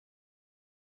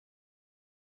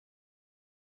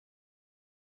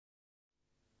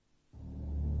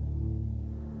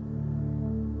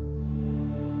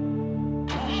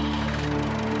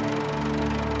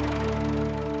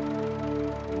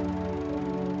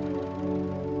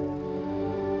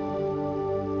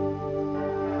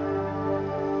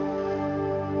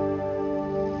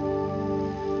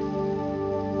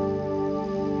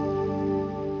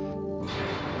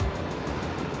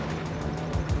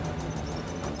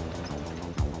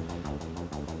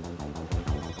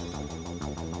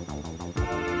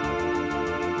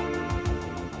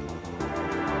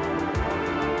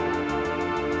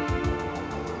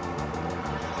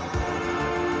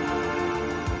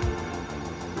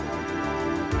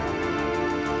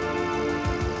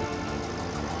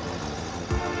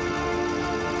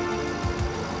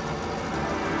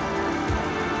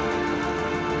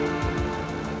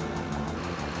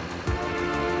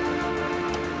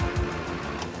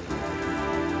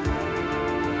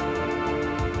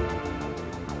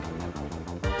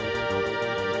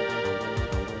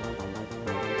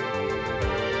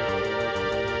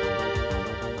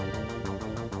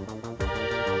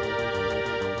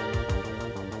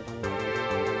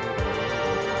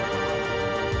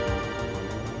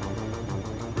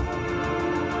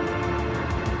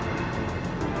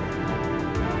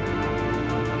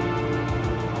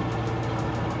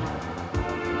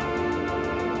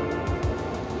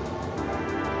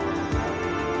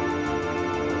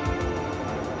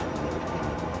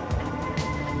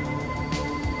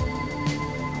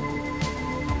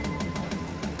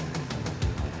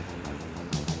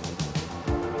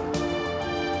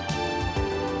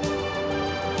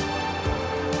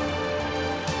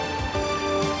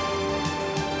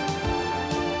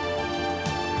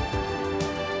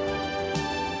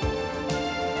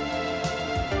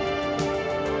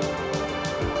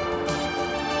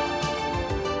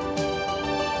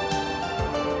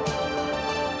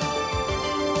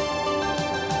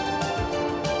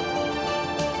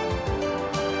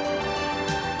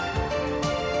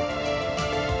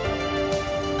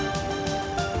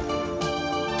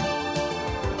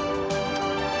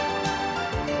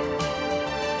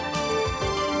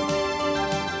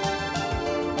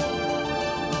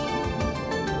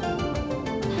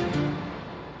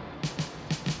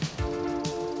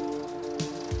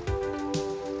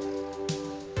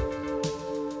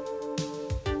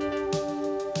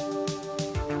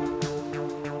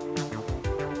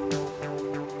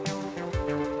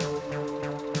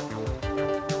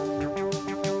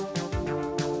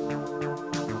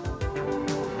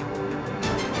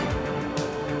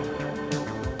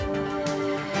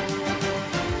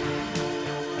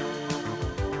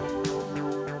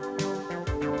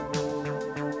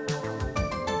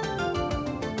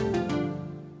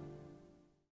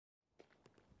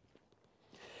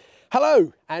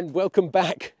Hello and welcome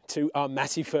back to our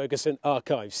Massey Ferguson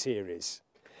archive series.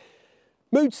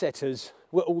 Mood setters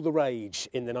were all the rage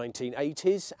in the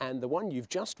 1980s, and the one you've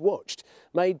just watched,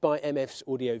 made by MF's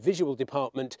audio-visual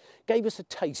department, gave us a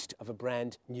taste of a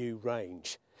brand new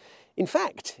range. In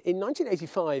fact, in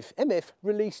 1985, MF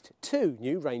released two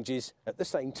new ranges at the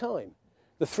same time.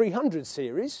 The 300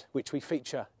 series, which we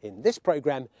feature in this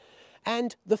programme,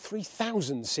 and the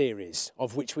 3000 series,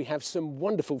 of which we have some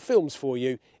wonderful films for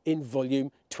you in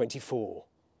volume 24.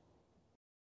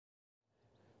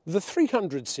 The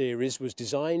 300 series was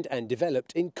designed and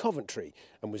developed in Coventry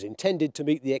and was intended to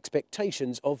meet the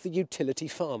expectations of the utility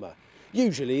farmer,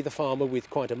 usually the farmer with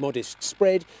quite a modest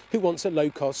spread who wants a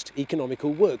low-cost,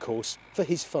 economical workhorse for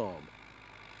his farm.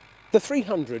 The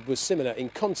 300 was similar in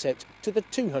concept to the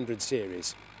 200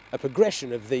 series, a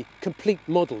progression of the complete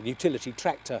model utility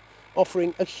tractor,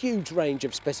 offering a huge range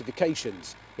of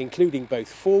specifications, including both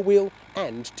four-wheel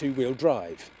and two-wheel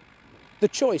drive. The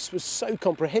choice was so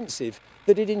comprehensive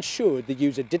that it ensured the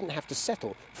user didn't have to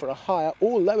settle for a higher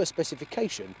or lower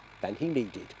specification than he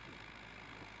needed.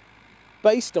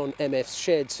 Based on MF's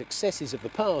shared successes of the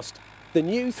past, the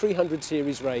new 300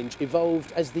 series range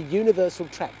evolved as the universal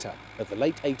tractor of the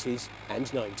late 80s and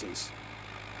 90s.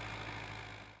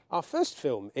 Our first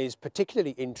film is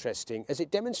particularly interesting as it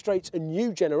demonstrates a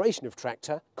new generation of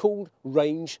tractor called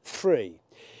Range 3.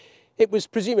 It was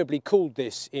presumably called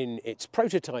this in its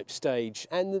prototype stage,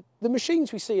 and the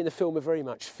machines we see in the film are very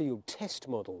much field test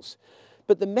models.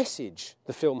 But the message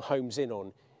the film homes in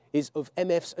on is of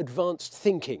MF's advanced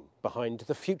thinking behind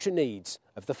the future needs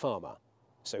of the farmer.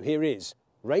 So here is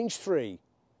Range 3,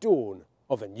 Dawn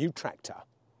of a New Tractor.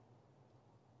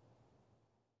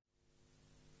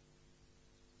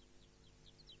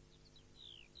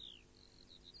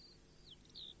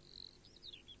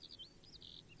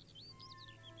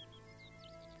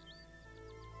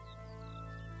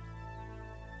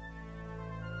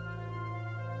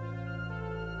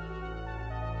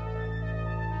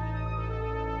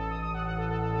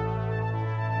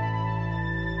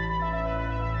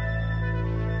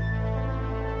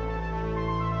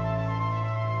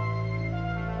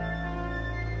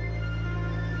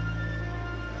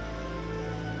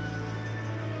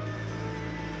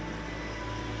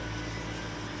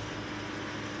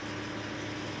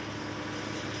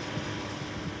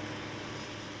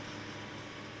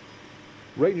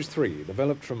 Range 3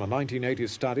 developed from a 1980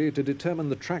 study to determine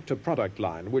the tractor product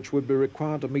line which would be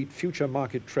required to meet future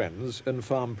market trends and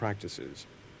farm practices.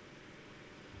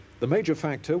 The major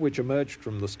factor which emerged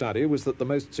from the study was that the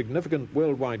most significant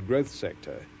worldwide growth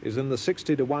sector is in the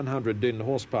 60 to 100 din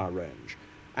horsepower range,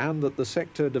 and that the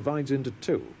sector divides into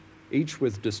two, each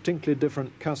with distinctly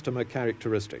different customer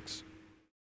characteristics.